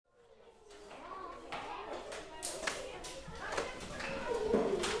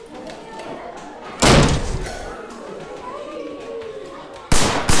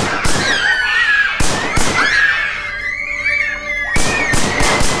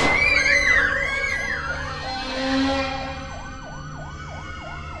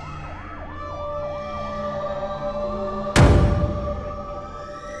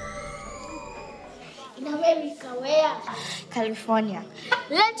California.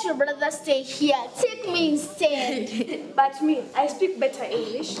 Let your brother stay here. Take me instead. But me, I speak better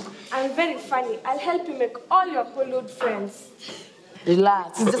English. I'm very funny. I'll help you make all your Hollywood friends.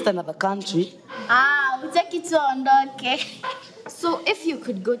 Relax, it's just another country. We take it to Ondoke. So if you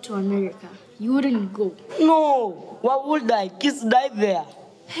could go to America, you wouldn't go? No, why would I? Kids die there.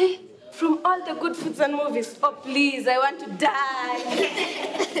 Hey, from all the good foods and movies, oh please, I want to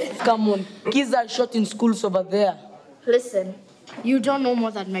die. Come on, kids are shot in schools over there. Listen, you don't know more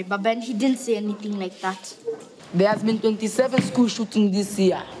than my Baba, and he didn't say anything like that. There has been 27 school shootings this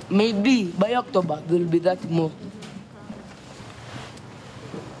year. Maybe by October there will be that more.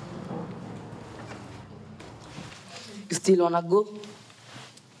 You still wanna go?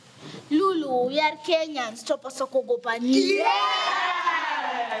 Lulu, we are Kenyan. Stop us okogopani.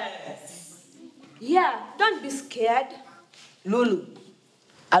 Yes! Yeah, don't be scared. Lulu,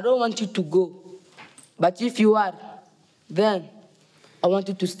 I don't want you to go. But if you are, then I want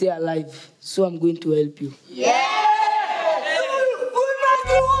you to stay alive. So I'm going to help you. Yeah!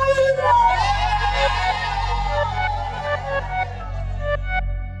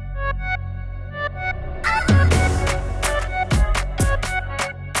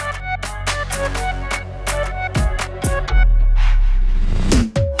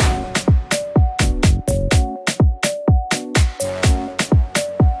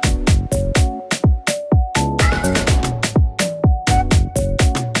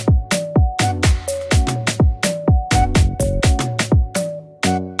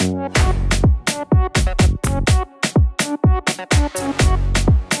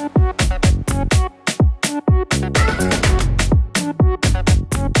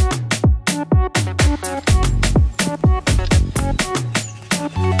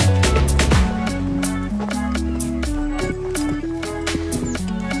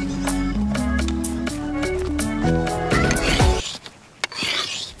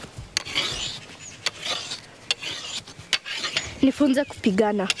 Nifunze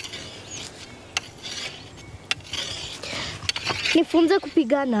kupigana. Nifunze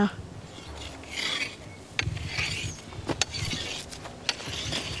kupigana.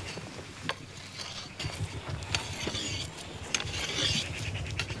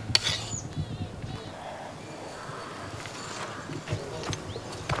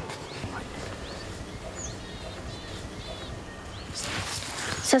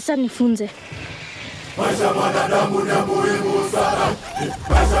 Sasa nifunze. Maisha mwanadamu ni muhimu sana.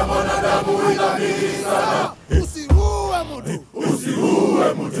 Maisha mwanadamu inabidi sana. Usiue mtu.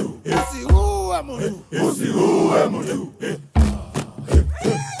 Usiue mtu. Usiue mtu. Usiue mtu.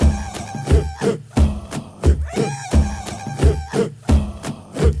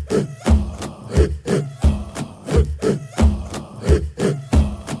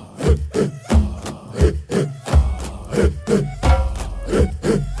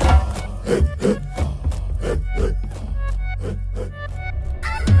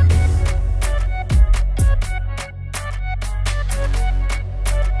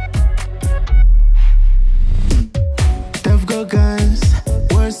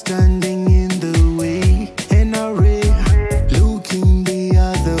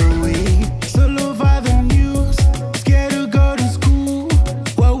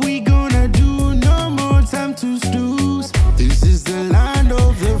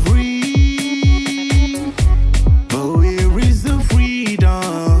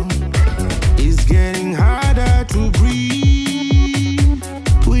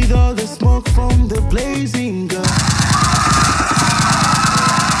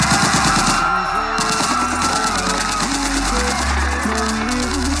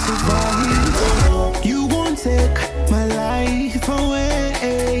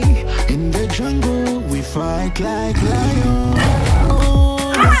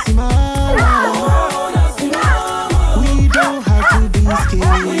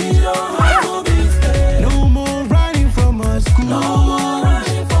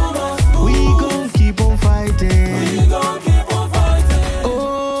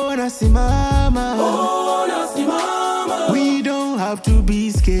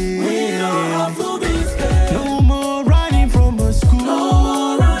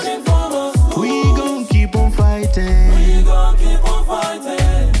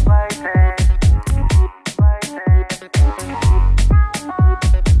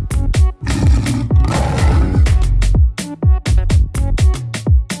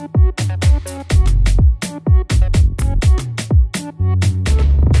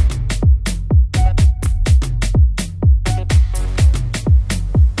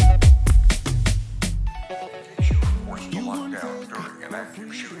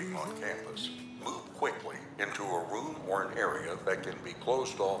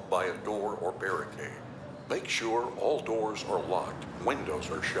 closed off by a door or barricade. Make sure all doors are locked,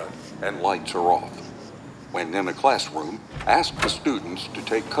 windows are shut, and lights are off. When in a classroom, ask the students to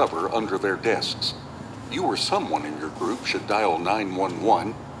take cover under their desks. You or someone in your group should dial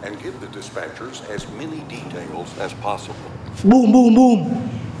 911 and give the dispatchers as many details as possible. Boom, boom, boom.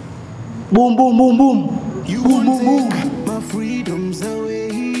 Boom, boom, boom, boom. You Boom, won't boom, take boom. my freedoms away.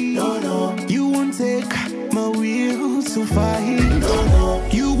 No, no. You won't take my will to fight. No, no.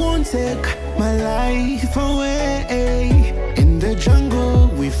 You won't take my life away. In the jungle,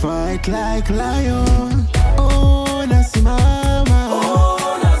 we fight like lions. Oh, Nasimama.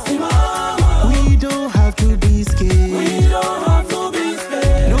 Oh, Nasimama. We don't have to be scared. We don't have to be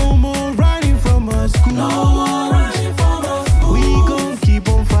scared. No more running from our school. No more running from our school. We gon' keep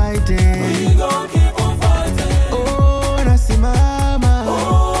on fighting. We gon' keep on fighting. Oh, Nasimama.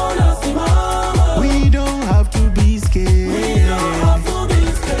 Oh, Nasimama. We don't have to be scared. We don't have to be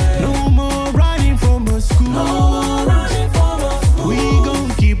scared. No more running from our school. No more running from our school. We gon'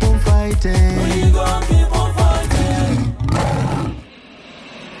 keep on fighting. We gon' keep on fighting.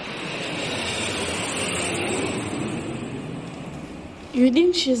 You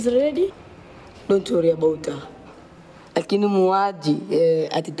think she's ready? Don't worry about her. Lakini muaji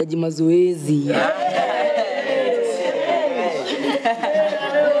atahitaji mazoezi.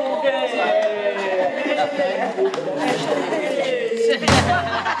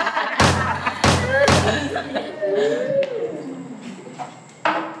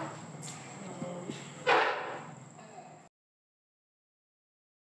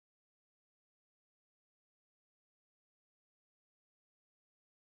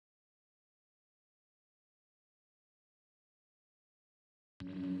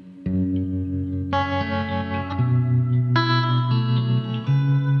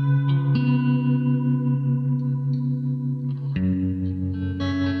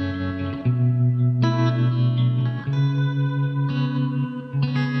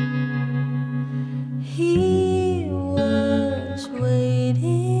 He was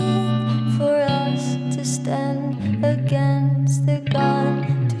waiting for us to stand against the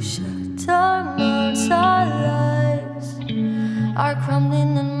gun, to shut our mouths, our lives are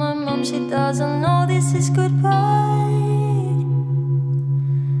crumbling, and my mom, she doesn't know this is goodbye.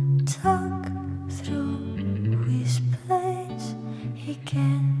 Talk through his place, he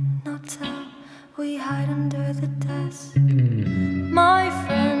cannot tell. We hide under the desk. My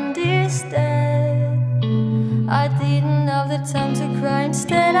friend is dead. I didn't have the time to cry.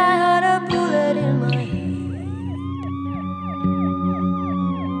 Instead, I had a bullet in my head.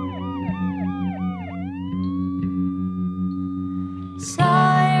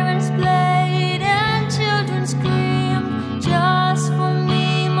 Sirens played and children screamed. Just for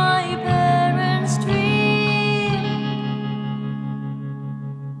me, my parents' dream.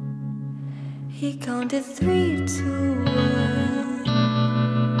 He counted 3, 2, 1.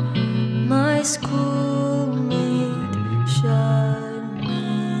 My schoolmate shut me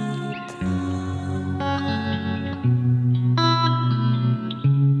down.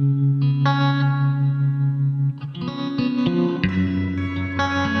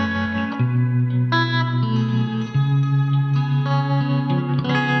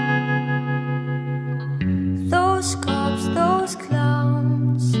 Those cops, those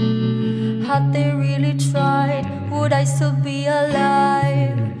clowns, had they really tried, would I still be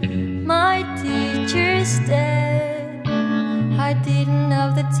alive? My teacher's dead. I didn't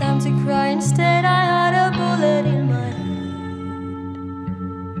have the time to cry. Instead, I